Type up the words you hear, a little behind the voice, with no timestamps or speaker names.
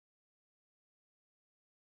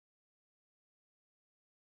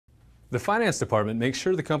The finance department makes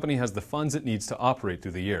sure the company has the funds it needs to operate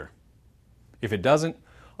through the year. If it doesn't,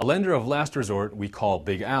 a lender of last resort we call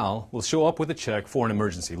Big Al will show up with a check for an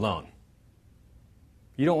emergency loan.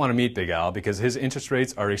 You don't want to meet Big Al because his interest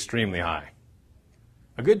rates are extremely high.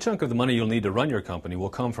 A good chunk of the money you'll need to run your company will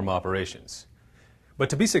come from operations. But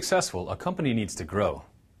to be successful, a company needs to grow.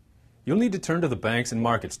 You'll need to turn to the banks and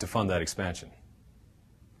markets to fund that expansion.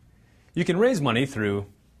 You can raise money through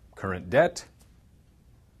current debt,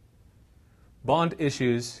 bond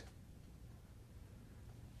issues,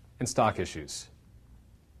 and stock issues.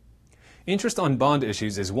 Interest on bond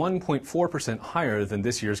issues is 1.4% higher than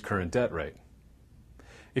this year's current debt rate.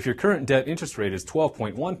 If your current debt interest rate is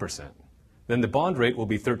 12.1%, then the bond rate will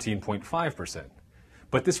be 13.5%.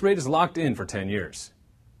 But this rate is locked in for 10 years.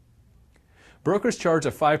 Brokers charge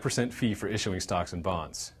a 5% fee for issuing stocks and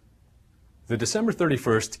bonds. The December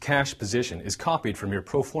 31st cash position is copied from your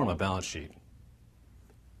pro forma balance sheet.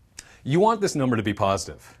 You want this number to be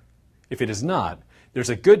positive. If it is not, there's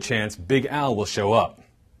a good chance Big Al will show up.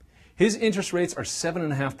 His interest rates are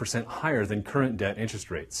 7.5% higher than current debt interest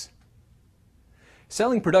rates.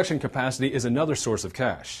 Selling production capacity is another source of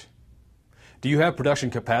cash. Do you have production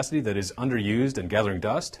capacity that is underused and gathering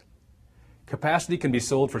dust? Capacity can be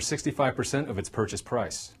sold for 65% of its purchase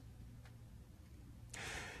price.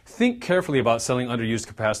 Think carefully about selling underused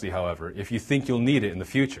capacity, however, if you think you'll need it in the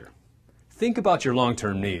future. Think about your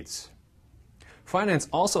long-term needs. Finance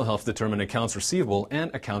also helps determine accounts receivable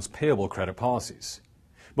and accounts payable credit policies.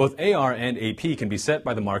 Both AR and AP can be set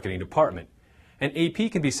by the marketing department, and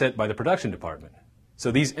AP can be set by the production department.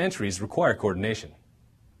 So these entries require coordination.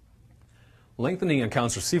 Lengthening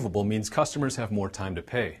accounts receivable means customers have more time to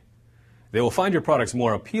pay. They will find your products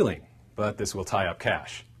more appealing, but this will tie up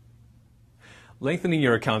cash. Lengthening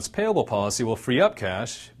your accounts payable policy will free up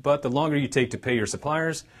cash, but the longer you take to pay your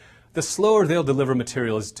suppliers, the slower they'll deliver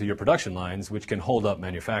materials to your production lines, which can hold up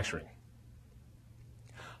manufacturing.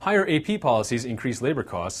 Higher AP policies increase labor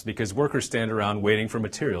costs because workers stand around waiting for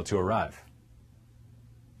material to arrive.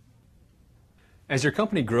 As your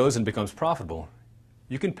company grows and becomes profitable,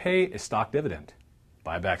 you can pay a stock dividend,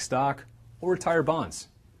 buy back stock, or retire bonds.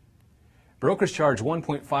 Brokers charge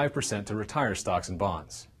 1.5% to retire stocks and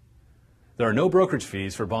bonds. There are no brokerage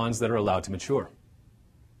fees for bonds that are allowed to mature.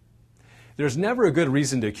 There's never a good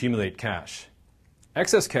reason to accumulate cash.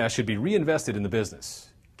 Excess cash should be reinvested in the business,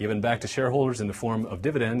 given back to shareholders in the form of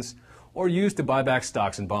dividends, or used to buy back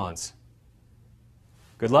stocks and bonds.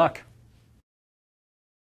 Good luck.